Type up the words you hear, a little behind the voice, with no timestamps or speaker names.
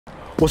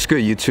What's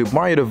good, YouTube?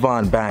 Mario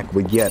Devon back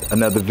with yet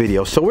another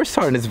video. So we're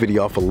starting this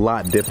video off a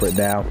lot different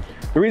now.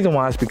 The reason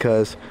why is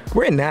because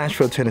we're in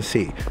Nashville,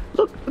 Tennessee.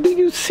 Look, do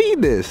you see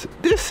this?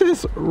 This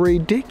is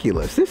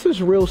ridiculous. This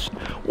is real.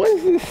 What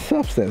is this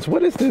substance?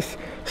 What is this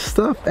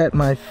stuff at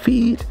my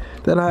feet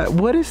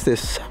what is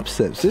this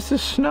substance? This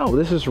is snow.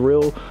 This is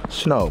real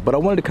snow. But I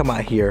wanted to come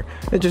out here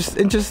and just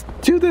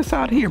do this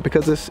out here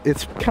because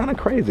it's kind of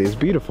crazy. It's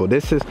beautiful.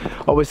 This is,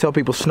 I always tell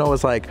people, snow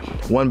is like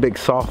one big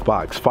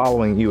softbox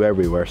following you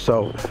everywhere.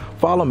 So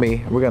follow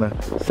me. We're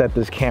gonna set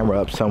this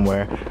camera up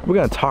somewhere. We're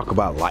gonna talk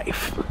about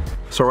life.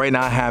 So right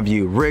now I have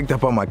you rigged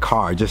up on my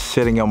car, just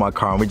sitting on my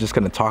car, and we're just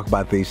gonna talk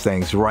about these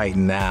things right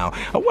now.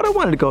 And what I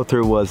wanted to go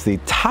through was the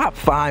top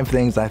 5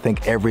 things I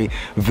think every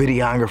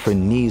videographer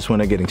needs when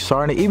they're getting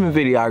started, even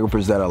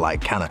videographers that are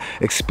like kind of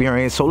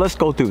experienced. So let's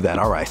go through that.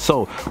 All right,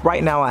 so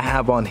right now I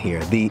have on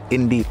here the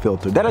ND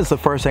filter. That is the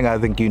first thing I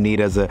think you need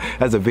as a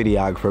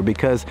videographer,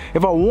 because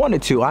if I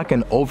wanted to, I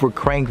can over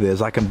crank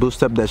this. I can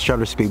boost up that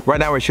shutter speed. Right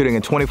now we're shooting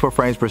in 24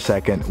 frames per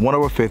second,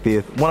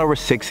 1/50th,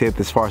 1/60th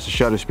as far as the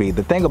shutter speed.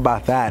 The thing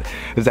about that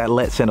is that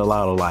lets in a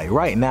lot of light.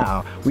 Right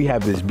now we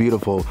have this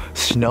beautiful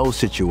snow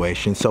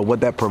situation, so what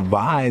that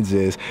provides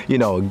is, you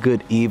know, a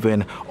good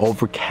even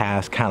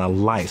overcast kind of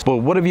light. But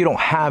what if you don't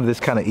have this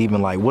kind of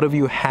even light? What if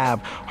you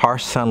have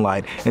harsh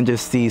sunlight and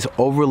just these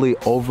overly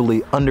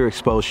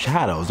underexposed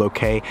shadows?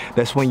 Okay,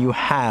 that's when you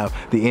have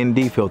the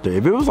ND filter.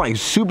 If it was like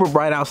super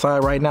bright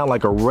outside right now,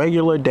 like a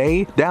regular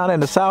day down in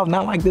the south,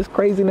 not like this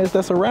craziness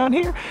that's around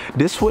here,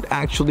 this would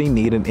actually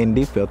need an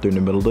ND filter in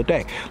the middle of the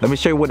day. Let me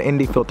show you what an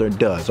ND filter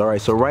does. All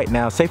right, so right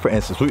now, say for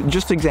instance,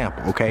 just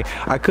example, okay,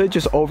 I could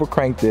just over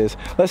crank this.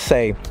 Let's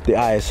say the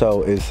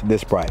ISO is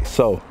this bright.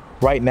 So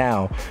right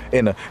now,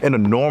 in a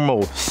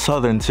normal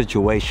southern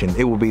situation,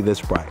 it will be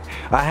this bright.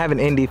 I have an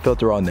ND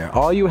filter on there.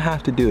 All you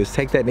have to do is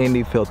take that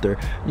ND filter,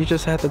 you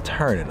just have to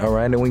turn it, all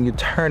right? And when you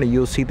turn it,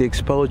 you'll see the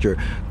exposure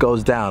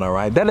goes down, all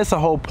right? That is the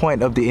whole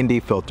point of the ND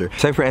filter.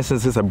 Say for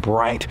instance, it's a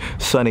bright,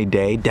 sunny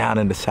day down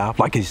in the south,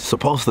 like it's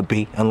supposed to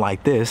be,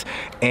 unlike this,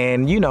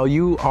 and you know,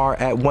 you are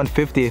at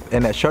 1/50th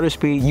and at shutter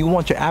speed, you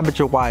want your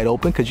aperture wide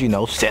open because, you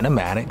know,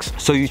 cinematics.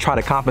 So you try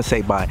to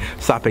compensate by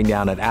stopping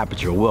down at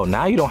aperture. Well,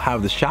 now you don't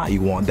have the shot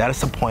you want. That's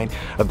the point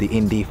of the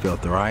ND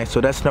filter, all right? So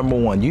that's number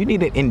one. You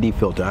need an ND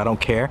filter. I don't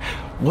care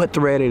what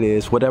thread it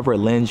is, whatever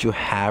lens you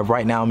have.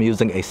 Right now I'm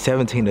using a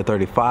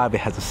 17-35.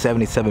 It has a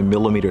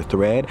 77mm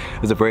thread.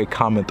 It's a very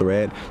common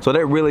thread. So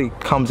that really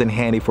comes in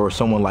handy for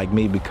someone like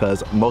me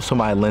because most of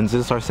my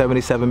lenses are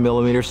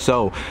 77mm.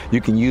 So you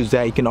can use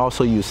that. You can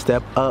also use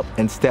step up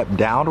and step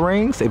down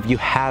rings. If you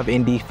have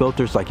ND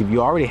filters, like if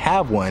you already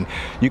have one,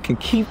 you can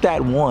keep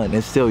that one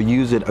and still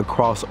use it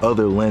across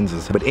other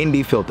lenses. But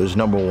ND filters,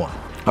 number one.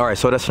 All right,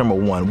 so that's number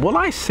one. Will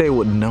I say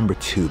what number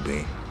 2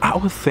 be? I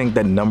would think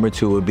that number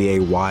 2 would be a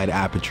wide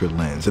aperture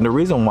lens. And the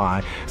reason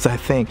why is I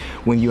think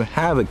when you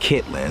have a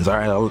kit lens, all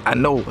right, I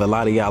know a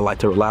lot of y'all like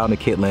to rely on the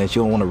kit lens.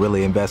 You don't want to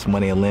really invest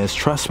money in lens.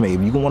 Trust me,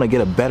 if you want to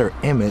get a better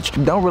image,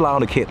 don't rely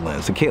on the kit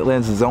lens. The kit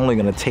lens is only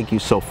going to take you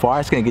so far.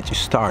 It's going to get you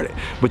started.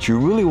 But you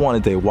really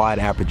wanted a wide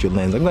aperture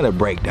lens. I'm going to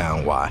break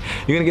down why.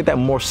 You're going to get that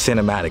more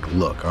cinematic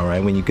look, all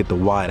right, when you get the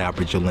wide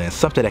aperture lens.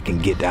 Something that can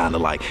get down to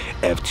like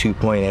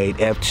f2.8,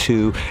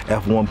 f2,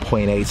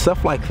 f1.8,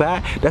 stuff like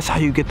that. That's how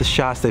you get the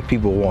shots that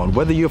people want.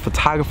 Whether you're a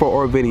photographer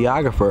or a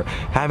videographer,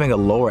 having a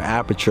lower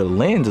aperture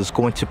lens is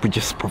going to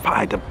just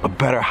provide a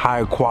better,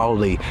 higher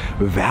quality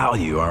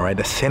value, all right?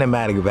 The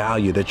cinematic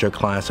value that your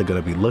clients are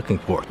going to be looking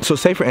for. So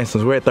say for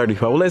instance, we're at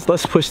 35. Well,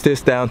 let's push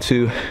this down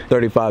to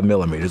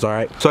 35mm, all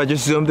right? So I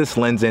just zoomed this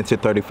lens into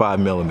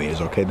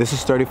 35mm, okay? This is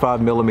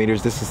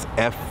 35mm, this is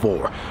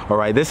f4, all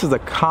right? This is a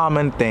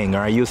common thing,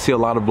 all right? You'll see a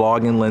lot of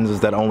vlogging lenses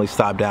that only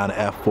stop down to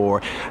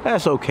f4.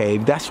 That's okay.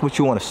 That's what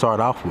you want to start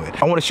off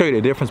with. I want to show you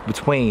the difference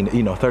between,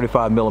 you know,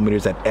 35mm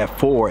at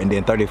f4 and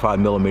then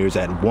 35mm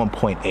at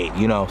 1.8,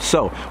 you know?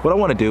 So what I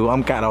want to do,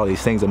 I've got all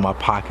these things in my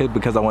pocket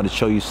because I want to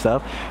show you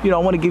stuff. You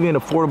know, I want to give you an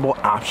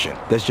affordable option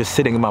that's just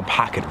sitting in my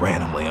pocket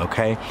randomly,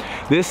 okay?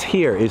 This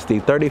here is the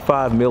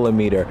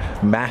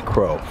 35mm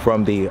macro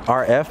from the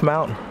RF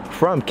mount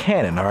from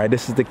Canon, all right?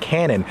 This is the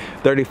Canon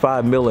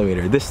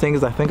 35mm. This thing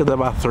is, I think, it's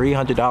about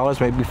 $300,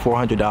 maybe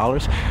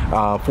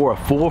 $400 for a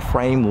full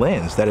frame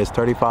lens that is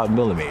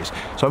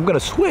 35mm. So I'm gonna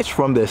switch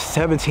from the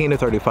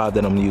 17-35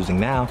 that I'm using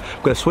now.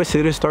 I'm gonna switch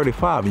to this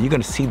 35, and you're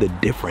gonna see the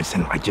difference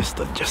in like just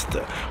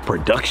the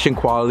production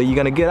quality you're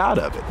gonna get out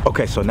of it.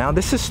 Okay, so now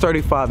this is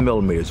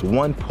 35mm,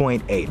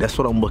 1.8. That's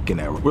what I'm looking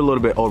at. We're a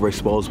little bit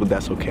overexposed, but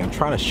that's okay. I'm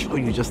trying to show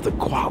you just the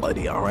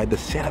quality, all right? The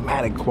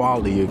cinematic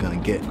quality you're gonna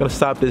get. I'm gonna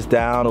stop this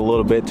down a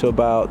little bit to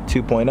about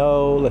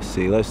 2.0. Let's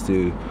see, let's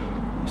do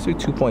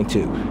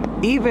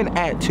 2.2. Even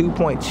at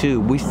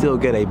 2.2, we still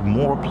get a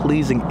more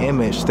pleasing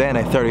image than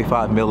a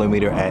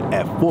 35mm at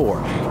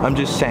f4. I'm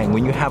just saying,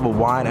 when you have a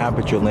wide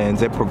aperture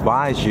lens, it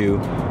provides you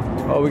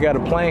Oh, we got a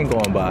plane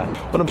going by.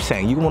 What I'm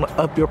saying, you want to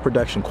up your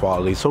production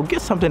quality, so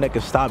get something that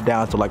can stop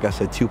down to, like I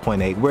said,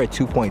 2.8. We're at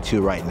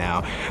 2.2 right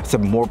now. It's a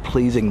more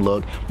pleasing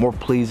look, more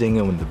pleasing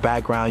in the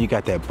background. You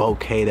got that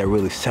bokeh that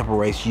really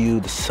separates you,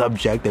 the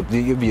subject, if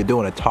you're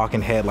doing a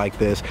talking head like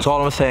this. So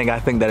all I'm saying, I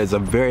think that is a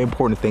very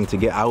important thing to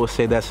get. I would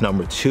say that's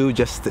number 2,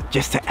 just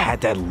to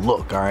add that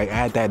look, all right?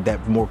 Add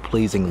that more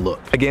pleasing look.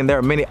 Again, there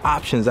are many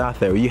options out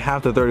there. You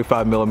have the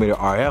 35mm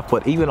RF,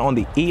 but even on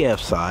the EF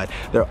side,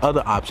 there are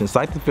other options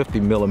like the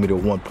 50mm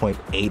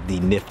 1.8, the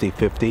nifty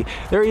 50.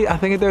 I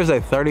think there's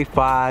a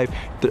 35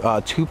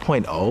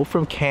 2.0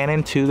 from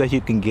Canon too that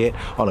you can get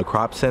on a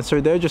crop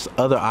sensor. There are just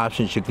other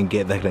options you can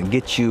get that can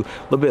get you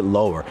a little bit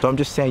lower. So I'm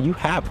just saying, you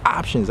have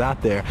options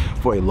out there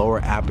for a lower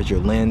aperture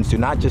lens. Do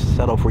not just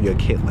settle for your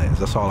kit lens.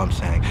 That's all I'm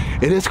saying.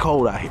 It is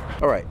cold out here.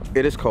 All right,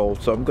 it is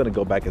cold, so I'm gonna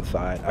go back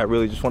inside. I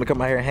really just want to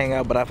come out here and hang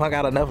out, but I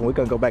got enough and we're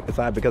gonna go back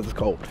inside because it's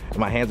cold and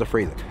my hands are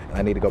freezing and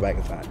I need to go back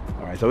inside.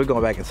 All right, so we're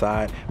going back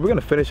inside. We're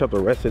gonna finish up the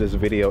rest of this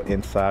video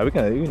inside. We're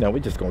gonna, we're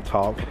just gonna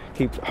talk.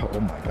 Oh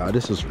my God,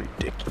 this is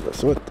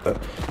ridiculous. What the?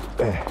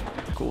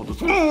 Cool.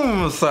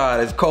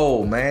 Inside it's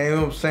cold, man. You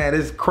know what I'm saying?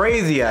 It's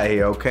crazy out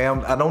here, okay?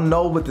 I don't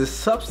know what this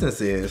substance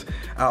is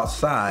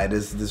outside.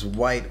 It's this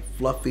white,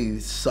 fluffy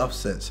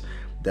substance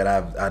that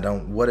I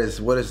don't, what is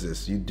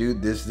this? You do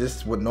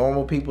this what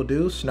normal people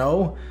do?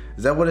 Snow?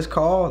 Is that what it's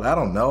called? I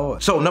don't know.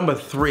 So number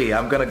 3,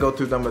 I'm gonna go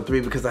through number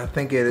 3 because I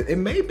think it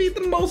may be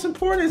the most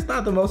important. It's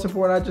not the most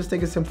important, I just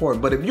think it's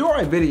important. But if you're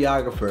a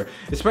videographer,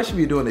 especially if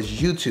you're doing this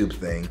YouTube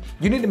thing,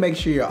 you need to make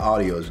sure your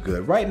audio is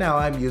good. Right now,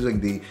 I'm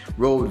using the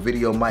Rode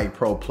Video Mic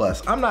Pro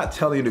Plus. I'm not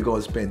telling you to go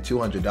and spend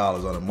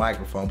 $200 on a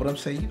microphone, but I'm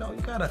saying, you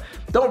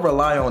don't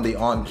rely on the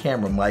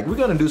on-camera mic. We're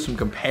gonna do some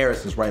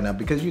comparisons right now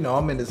because,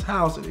 I'm in this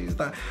house and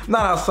I'm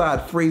not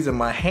outside freezing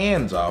my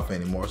hands off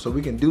anymore. So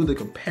we can do the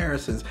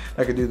comparisons.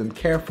 I can do them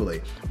carefully.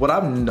 What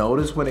I've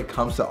noticed when it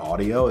comes to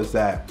audio is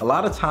that a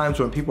lot of times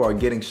when people are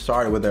getting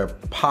started with their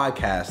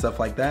podcast, stuff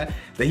like that,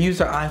 they use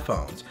their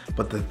iPhones.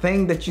 But the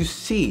thing that you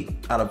see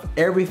out of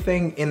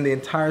everything in the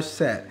entire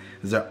set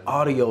is their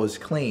audio is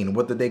clean.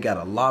 Whether they got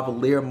a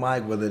lavalier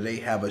mic, whether they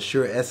have a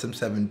Shure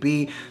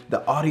SM7B,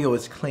 the audio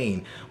is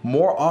clean.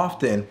 More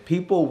often,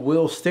 people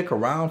will stick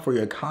around for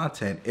your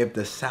content if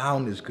the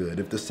sound is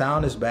good. If the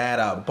sound is bad,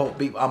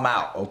 I'm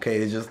out, okay?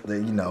 It's just,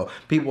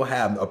 people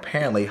have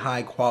apparently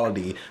high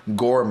quality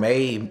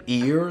gourmet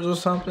ears or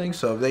something.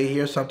 So if they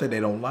hear something they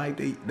don't like,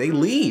 they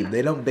leave.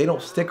 They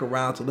don't stick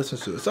around to listen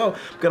to it. So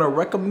I'm gonna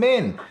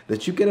recommend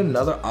that you get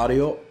another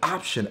audio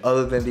option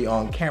other than the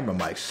on-camera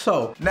mic.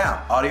 So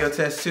now, audio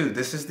test 2.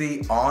 This is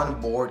the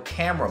onboard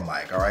camera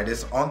mic, all right?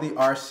 It's on the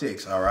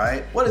R6, all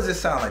right? What does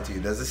this sound like to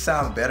you? Does it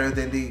sound better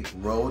than the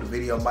Rode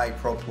Video Mic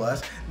Pro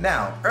Plus?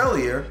 Now,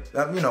 earlier,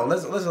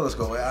 let's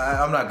go.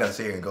 I'm not gonna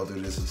sit here and go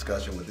through this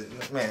discussion with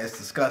it. Man, it's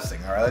disgusting,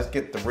 all right? Let's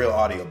get the real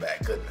audio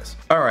back, goodness.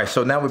 All right,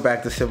 so now we're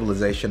back to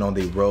civilization on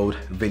the Rode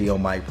Video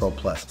Mic Pro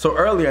Plus. So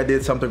earlier I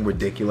did something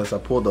ridiculous. I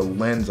pulled the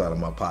lens out of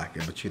my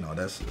pocket, but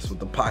that's what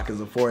the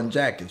pockets are for in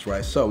jackets,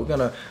 right? So we're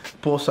gonna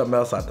pull something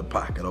else out the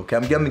pocket, okay?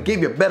 I'm gonna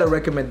give you a better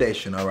recommendation,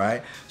 all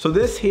right? So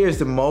this here is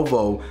the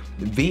Movo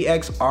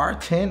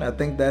VXR10. I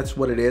think that's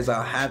what it is.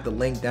 I'll have the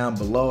link down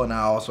below and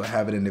I also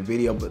have it in the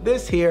video, but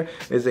this here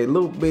is a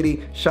little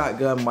bitty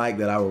shotgun mic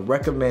that I would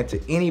recommend to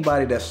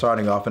anybody that's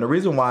starting off. And the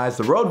reason why is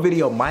the Rode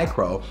Video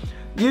Micro,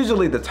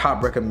 usually the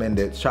top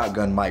recommended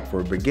shotgun mic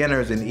for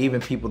beginners and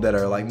even people that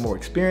are like more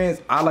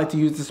experienced. I like to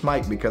use this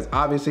mic because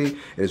obviously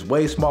it is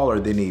way smaller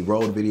than the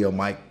Rode Video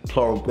Mic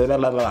Pro,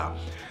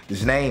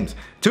 These names,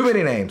 too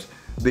many names.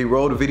 The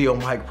Rode Video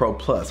Mic Pro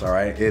Plus, all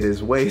right? It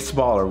is way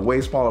smaller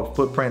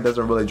footprint,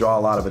 doesn't really draw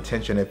a lot of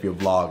attention if you're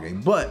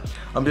vlogging. But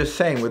I'm just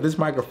saying, with this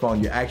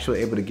microphone, you're actually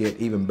able to get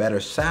even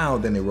better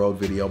sound than the Rode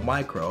Video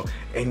Micro,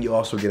 and you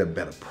also get a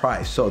better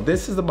price. So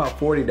this is about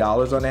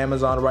 $40 on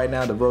Amazon right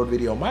now. The Rode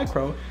Video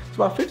Micro is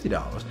about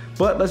 $50.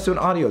 But let's do an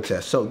audio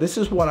test. So this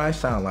is what I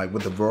sound like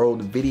with the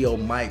Rode Video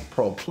Mic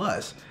Pro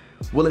Plus.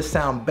 Will it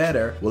sound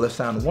better? Will it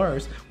sound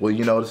worse? Will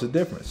you notice a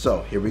difference?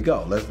 So here we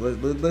go.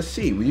 Let's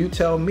see. Will you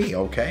tell me,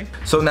 okay?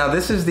 So now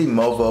this is the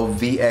Movo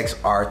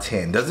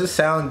VXR10. Does it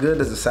sound good?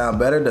 Does it sound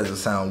better? Does it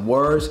sound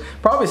worse?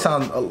 Probably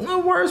sounds a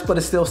little worse, but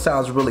it still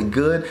sounds really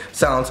good.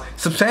 Sounds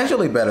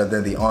substantially better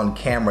than the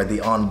on-camera,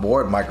 the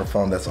onboard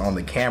microphone that's on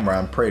the camera,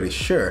 I'm pretty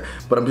sure.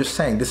 But I'm just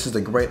saying, this is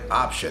a great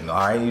option, all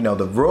right?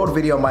 The Rode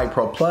Video Mic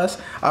Pro Plus,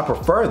 I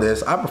prefer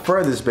this. I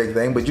prefer this big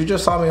thing, but you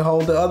just saw me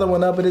hold the other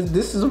one up, and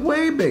this is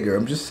way bigger.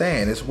 I'm just saying.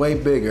 It's way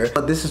bigger,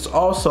 but this is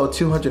also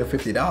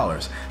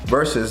 $250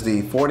 versus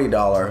the $40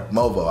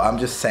 Movo. I'm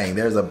just saying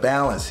there's a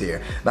balance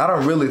here. Now, I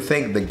don't really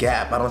think the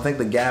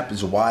gap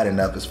is wide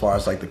enough as far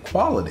as like the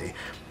quality.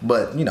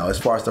 But as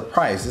far as the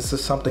price, this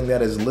is something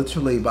that is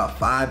literally about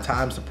 5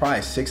 times the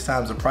price, 6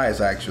 times the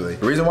price actually.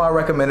 The reason why I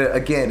recommend it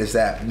again is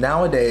that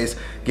nowadays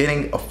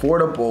getting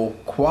affordable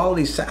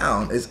quality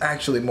sound is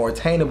actually more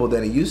attainable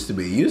than it used to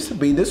be. It used to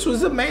be this was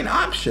the main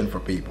option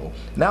for people.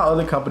 Now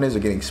other companies are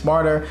getting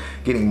smarter,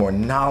 getting more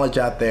knowledge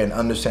out there and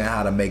understand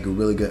how to make a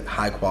really good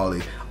high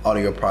quality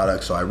audio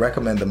product. So I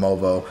recommend the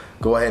Movo.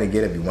 Go ahead and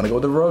get it. If you want to go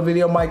with the Rode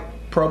Video Mic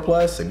Pro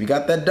Plus, if you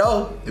got that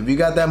dough, if you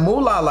got that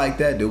moolah like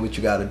that, do what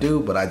you got to do,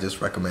 but I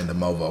just recommend the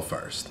Movo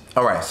first.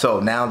 All right, so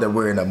now that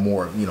we're in a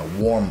more,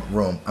 warm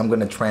room, I'm going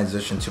to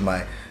transition to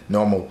my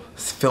normal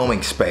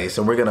filming space,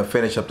 and we're gonna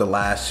finish up the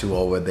last two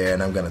over there,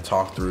 and I'm gonna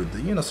talk through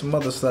some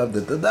other stuff,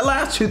 the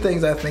last two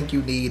things I think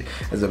you need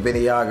as a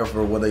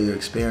videographer, whether you're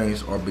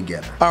experienced or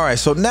beginner. All right,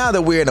 so now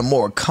that we're in a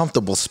more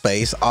comfortable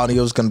space,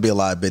 audio is gonna be a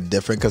lot bit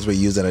different because we're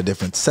using a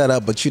different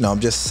setup, but I'm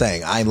just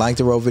saying, I like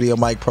the Rode Video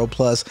Mic Pro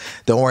Plus.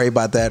 Don't worry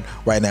about that.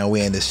 Right now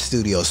we're in the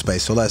studio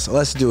space, so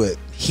let's do it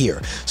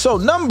here. So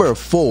number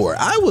 4,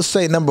 I will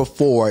say number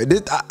 4.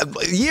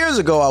 Years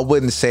ago I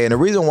wouldn't say, and the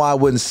reason why I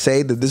wouldn't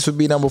say that this would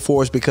be number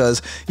 4 is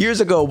because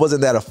years ago it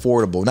wasn't that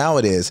affordable. Now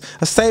it is.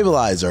 A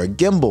stabilizer, a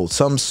gimbal,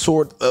 some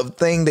sort of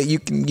thing that you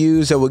can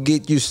use that will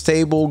get you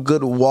stable,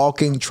 good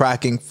walking,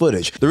 tracking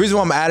footage. The reason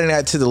why I'm adding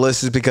that to the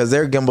list is because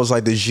there are gimbals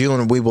like the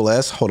Zhiyun Weeble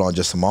S. Hold on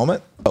just a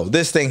moment. Oh,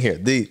 this thing here,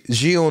 the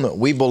Zhiyun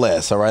Weeble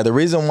S, all right? The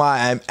reason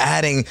why I'm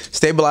adding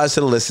stabilizer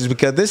to the list is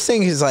because this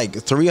thing is like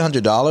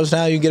 $300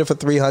 now. You get it for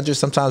 $300,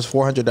 sometimes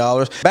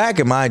 $400. Back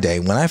in my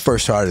day, when I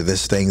first started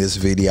this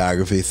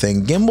videography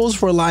thing,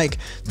 gimbals were like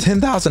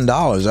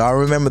 $10,000. I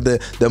remember the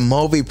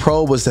Movi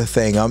Pro was the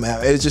thing.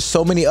 There's just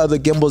so many other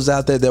gimbals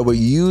out there that were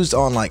used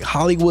on like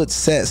Hollywood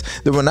sets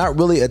that were not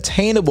really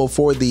attainable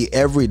for the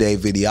everyday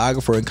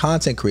videographer and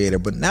content creator.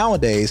 But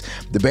nowadays,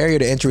 the barrier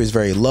to entry is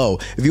very low.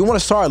 If you want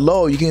to start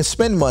low, you can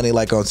spend money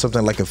like on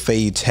something like a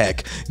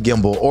Tech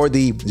gimbal or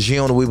the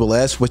Zhiyun Weeble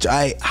S, which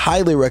I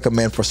highly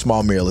recommend for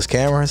small mirrorless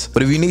cameras.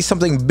 But if you need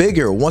something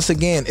bigger, once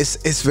again,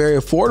 it's very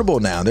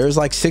affordable now. There's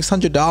like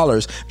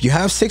 $600. If you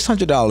have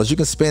 $600, you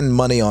can spend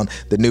money on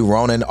the new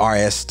Ronin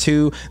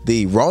RS2,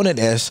 the Ronin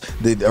S,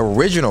 the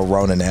original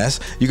Ronin S.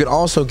 You can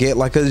also get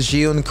like a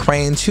Zhiyun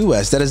Crane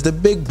 2S. That is the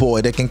big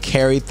boy that can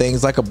carry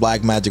things like a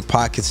Blackmagic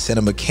Pocket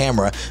Cinema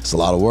camera. It's a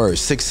lot of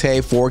words. 6K,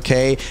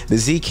 4K, the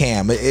Z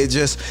Cam. It's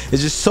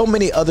just so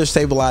many other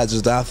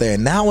stabilizers out there.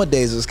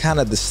 Nowadays, it's kind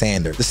of the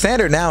standard. The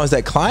standard now is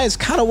that clients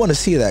kind of want to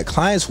see that.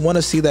 Clients want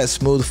to see that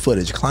smooth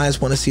footage. Clients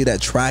want to see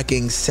that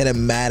tracking,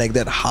 cinematic,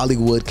 that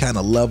Hollywood kind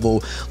of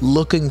level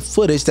looking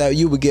footage that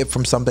you would get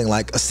from something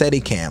like a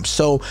Steadicam.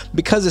 So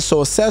because it's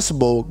so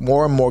accessible,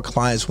 more and more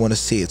clients want to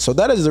see it. So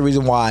that is the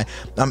reason why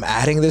I'm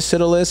adding this to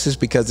the list, is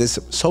because it's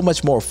so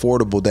much more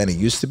affordable than it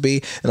used to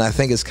be. And I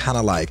think it's kind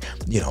of like,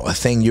 a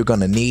thing you're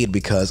going to need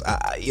because,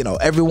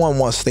 everyone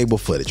wants stable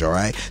footage, all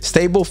right?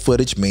 Stable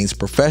footage means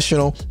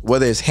professional,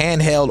 whether it's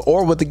handheld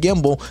or with the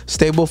gimbal.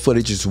 Stable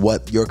footage is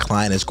what your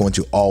client is going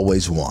to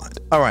always want.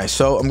 All right,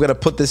 so I'm gonna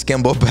put this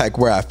gimbal back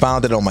where I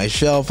found it on my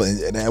shelf,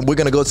 and we're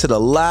gonna go to the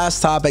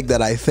last topic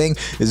that I think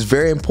is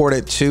very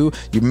important too.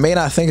 You may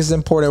not think it's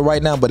important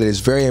right now, but it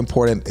is very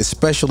important,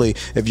 especially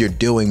if you're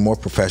doing more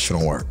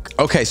professional work.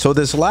 Okay, so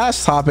this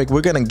last topic,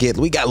 we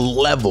got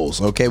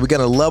levels, okay? We're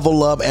gonna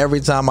level up every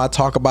time I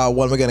talk about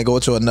one. We're gonna go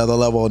to another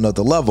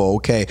level,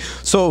 okay?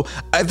 So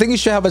I think you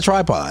should have a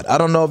tripod. I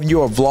don't know if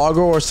you're a vlogger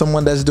or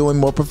someone that's doing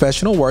more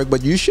professional work,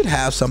 but you should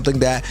have something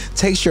that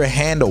takes your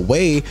hand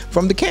away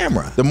from the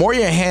camera. The more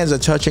your hands are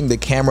touching the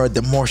camera,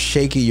 the more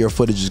shaky your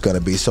footage is going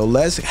to be. So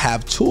let's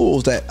have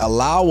tools that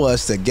allow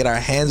us to get our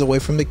hands away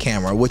from the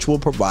camera, which will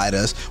provide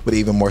us with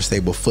even more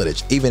stable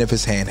footage, even if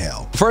it's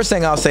handheld. First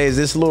thing I'll say is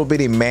this little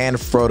bitty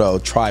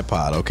Manfrotto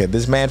tripod, okay?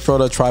 This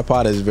Manfrotto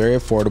tripod is very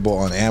affordable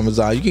on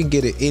Amazon. You can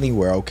get it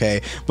anywhere,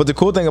 okay? But the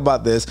cool thing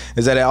about this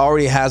is that it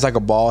already has like a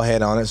ball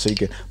head on it, so you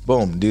can,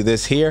 boom, do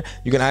this here.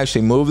 You can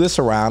actually move this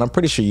around. I'm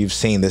pretty sure you've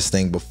seen this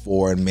thing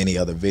before in many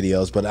other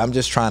videos, but I'm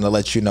just trying to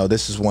let you know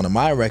this is one of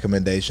my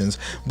recommendations.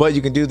 But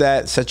you can do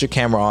that, set your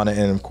camera on it,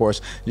 and of course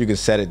you can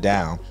set it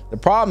down. The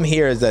problem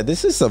here is that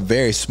this is a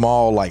very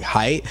small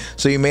height,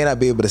 so you may not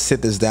be able to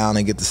sit this down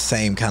and get the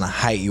same kind of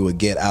height you would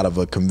get out of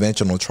a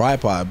conventional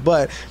tripod.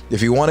 But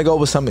if you want to go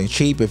with something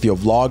cheap, if you're a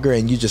vlogger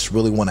and you just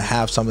really want to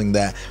have something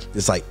that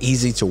is like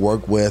easy to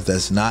work with,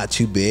 that's not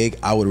too big,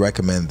 I would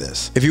recommend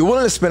this. If you're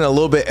willing to spend a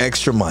little bit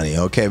extra money,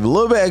 okay, a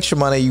little bit extra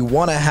money, you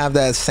want to have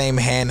that same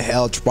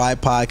handheld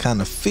tripod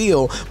kind of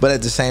feel, but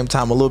at the same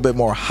time a little bit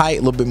more height,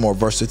 a little bit more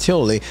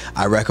versatility,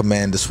 I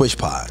recommend the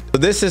SwitchPod. So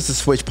this is the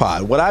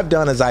SwitchPod. What I've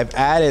done is I've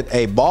added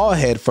a ball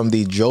head from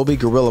the Joby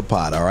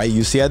GorillaPod. All right,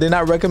 you see I did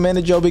not recommend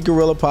the Joby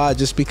GorillaPod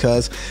just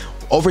because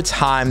over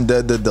time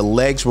the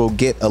legs will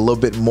get a little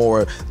bit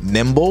more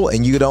nimble,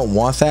 and you don't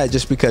want that,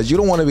 just because you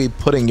don't want to be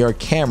putting your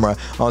camera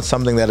on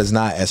something that is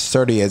not as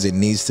sturdy as it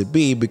needs to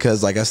be,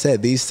 because like I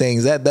said, these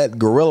things, that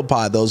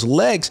GorillaPod, those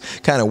legs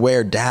kind of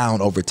wear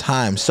down over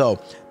time.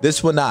 So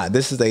this will not.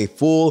 This is a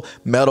full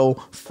metal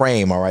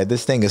frame, all right?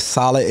 This thing is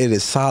solid. It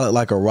is solid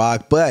like a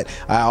rock, but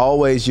I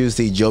always use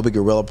the Joby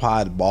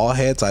GorillaPod ball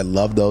heads. I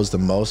love those the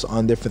most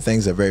on different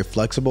things. They're very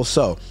flexible.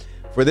 So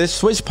for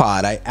this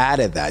SwitchPod, I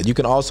added that. You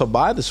can also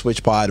buy the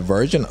SwitchPod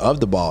version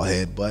of the ball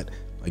head, but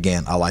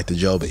again, I like the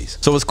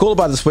Jobies. So what's cool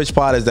about the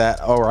SwitchPod is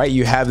that, all right,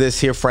 you have this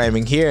here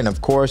framing here, and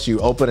of course you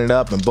open it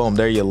up and boom,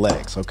 there are your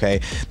legs,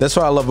 okay? That's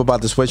what I love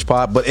about the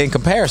SwitchPod. But in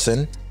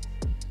comparison,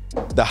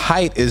 the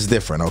height is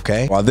different,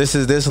 okay? While this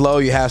is this low,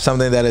 you have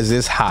something that is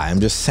this high. I'm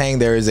just saying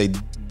there is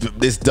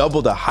this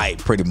double the height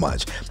pretty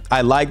much.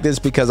 I like this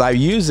because I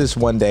used this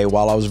one day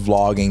while I was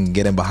vlogging,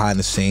 getting behind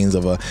the scenes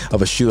of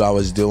a shoot I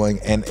was doing,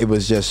 and it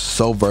was just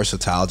so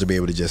versatile to be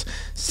able to just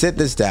sit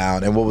this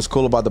down. And what was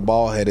cool about the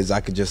ball head is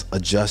I could just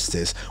adjust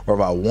this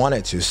wherever I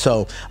wanted to.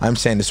 So I'm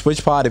saying the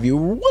switch pod, if you're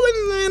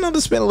willing, you know,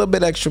 to spend a little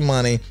bit extra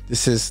money,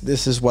 this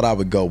is what I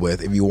would go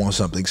with if you want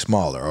something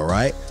smaller. All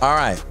right,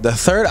 the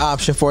third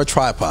option for a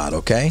tripod,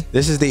 okay,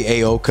 this is the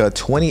Aoka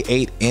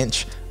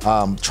 28-inch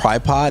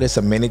tripod. It's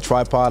a mini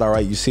tripod. All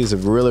right, you see it's a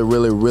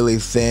really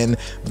thin,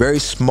 very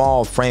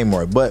small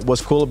framework, but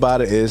what's cool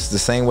about it is the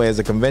same way as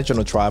a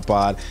conventional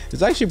tripod,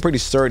 it's actually pretty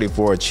sturdy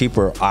for a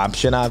cheaper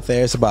option out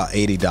there. It's about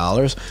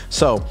 $80.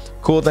 So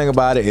cool thing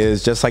about it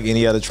is, just like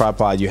any other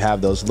tripod, you have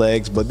those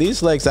legs, but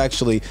these legs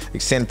actually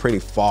extend pretty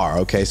far.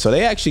 Okay, so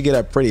they actually get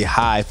up pretty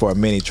high for a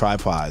mini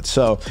tripod.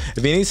 So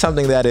if you need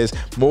something that is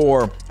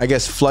more, I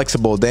guess,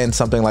 flexible than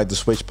something like the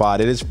switch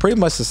pod, it is pretty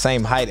much the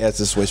same height as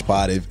the switch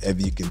pod,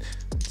 if you can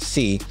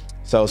see.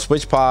 So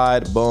switch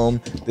pod,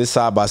 boom, this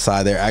side by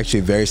side, they're actually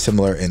very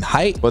similar in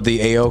height, but the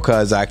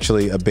Aoka is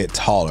actually a bit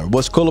taller.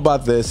 What's cool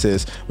about this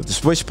is with the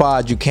switch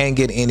pod, you can't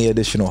get any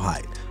additional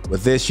height.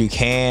 With this, you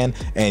can,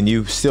 and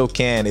you still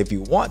can if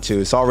you want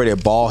to. It's already a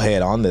ball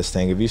head on this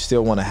thing. If you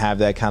still want to have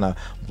that kind of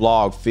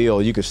vlog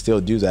feel, you can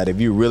still do that. If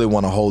you really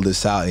want to hold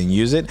this out and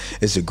use it,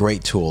 it's a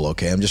great tool.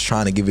 Okay, I'm just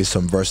trying to give you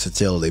some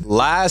versatility.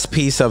 Last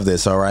piece of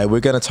this, all right, we're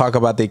going to talk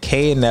about the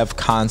K&F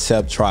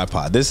Concept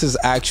tripod. This is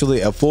actually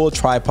a full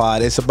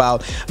tripod. It's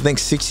about, I think,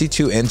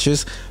 62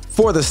 inches.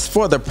 For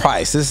the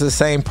price, this is the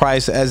same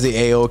price as the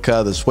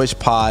Aoka. The switch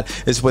pod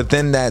is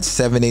within that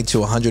 $70 to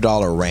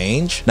 $100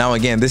 range. Now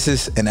again, this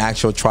is an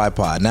actual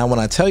tripod. Now when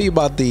I tell you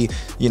about the,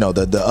 you know,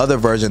 the other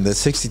version, the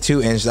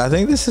 62 inch, I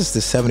think this is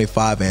the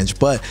 75 inch,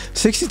 but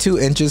 62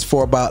 inches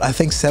for about, I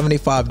think,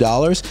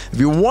 $75. If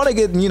you want to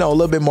get, you know, a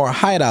little bit more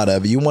height out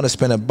of it, you want to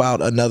spend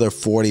about another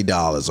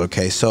 $40.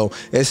 Okay, so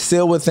it's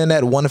still within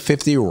that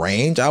 150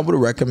 range. I would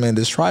recommend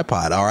this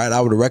tripod. All right, I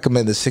would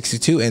recommend the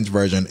 62 inch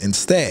version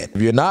instead.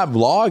 If you're not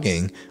vlogging,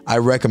 I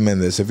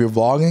recommend this. If you're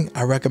vlogging,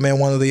 I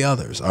recommend one of the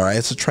others. All right,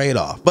 it's a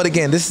trade-off. But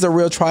again, this is a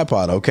real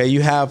tripod. Okay,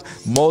 you have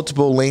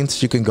multiple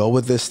lengths you can go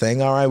with this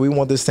thing. All right, we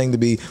want this thing to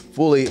be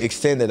fully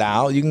extended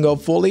out. You can go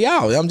fully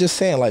out. I'm just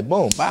saying, like,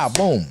 boom, bow,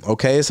 boom.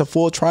 Okay, it's a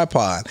full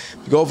tripod.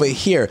 If you go over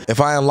here,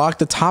 if I unlock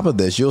the top of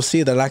this, you'll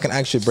see that I can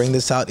actually bring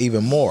this out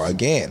even more.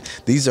 Again,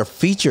 these are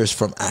features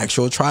from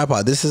actual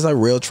tripod. This is a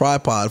real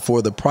tripod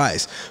for the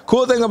price.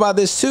 Cool thing about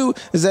this too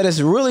is that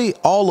it's really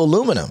all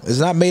aluminum. It's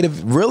not made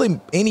of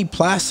really any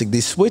plastic.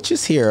 These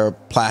switches here are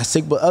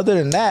plastic, but other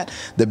than that,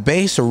 the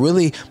base are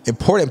really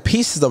important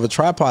pieces of a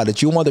tripod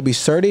that you want to be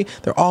sturdy.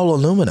 They're all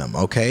aluminum.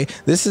 Okay,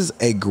 this is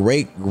a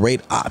great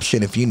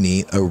option if you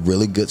need a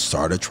really good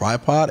starter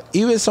tripod.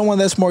 Even someone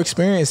that's more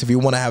experienced, if you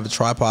want to have a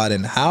tripod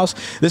in the house,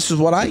 this is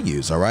what I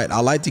use. All right, I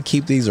like to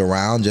keep these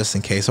around just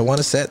in case I want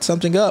to set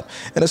something up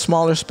in a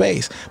smaller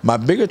space. My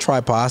bigger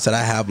tripods that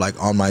I have,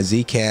 like on my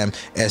Zcam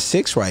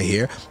S6 right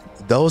here,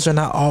 those are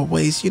not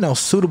always, you know,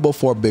 suitable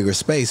for a bigger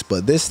space,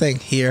 but this thing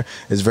here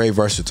is very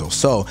versatile.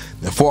 So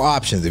the 4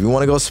 options. If you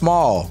want to go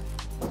small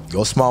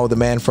with the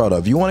Manfrotto.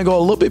 If you want to go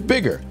a little bit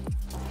bigger,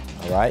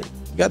 all right,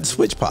 you got the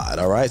switch pod.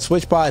 All right,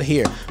 switch pod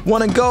here.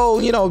 Want to go,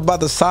 you know, about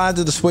the size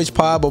of the switch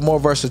pod but more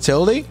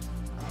versatility,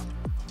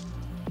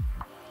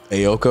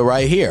 Aoka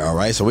right here. All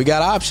right, so we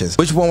got options.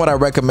 Which one would I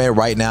recommend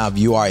right now if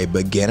you are a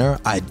beginner?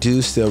 I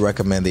do still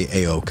recommend the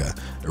Aoka.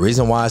 The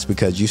reason why is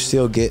because you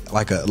still get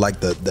like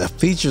the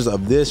features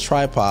of this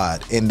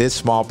tripod in this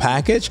small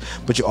package,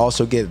 but you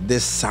also get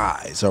this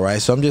size. All right,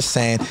 so I'm just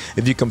saying,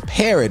 if you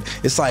compare it,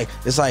 it's like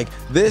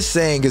this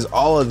thing is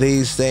all of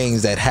these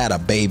things that had a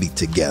baby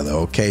together.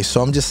 Okay,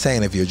 so I'm just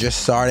saying, if you're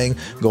just starting,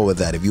 go with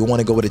that. If you want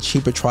to go with a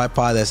cheaper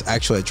tripod that's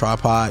actually a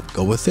tripod,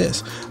 go with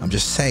this. I'm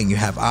just saying you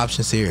have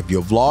options here. If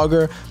you're a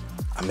vlogger,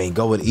 I mean,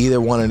 go with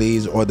either one of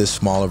these or the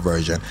smaller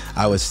version.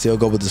 I would still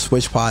go with the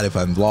switch pod if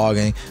I'm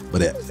vlogging,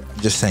 but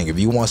just saying, if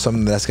you want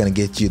something that's going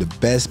to get you the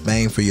best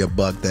bang for your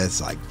buck, that's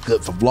like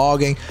good for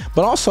vlogging,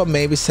 but also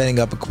maybe setting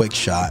up a quick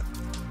shot,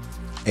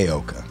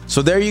 Aoka.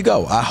 So there you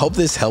go. I hope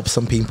this helps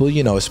some people,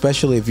 you know,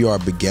 especially if you are a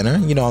beginner.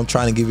 You know, I'm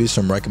trying to give you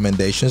some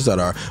recommendations that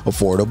are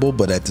affordable,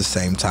 but at the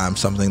same time,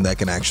 something that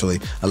can actually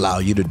allow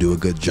you to do a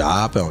good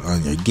job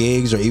on your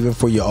gigs or even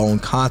for your own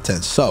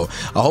content. So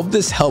I hope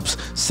this helps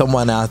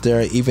someone out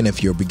there, even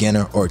if you're a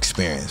beginner or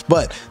experienced.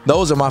 But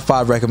those are my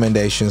 5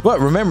 recommendations.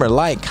 But remember,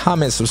 like,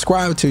 comment,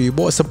 subscribe to your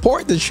boy,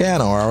 support the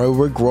channel. All right,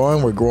 we're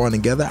growing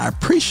together. I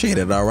appreciate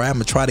it. All right, I'm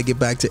gonna try to get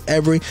back to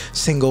every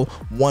single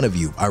one of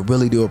you. I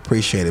really do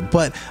appreciate it.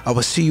 But I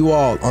will see you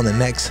all on the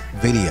next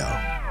video.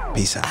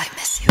 Peace out. I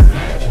miss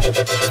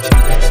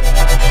you.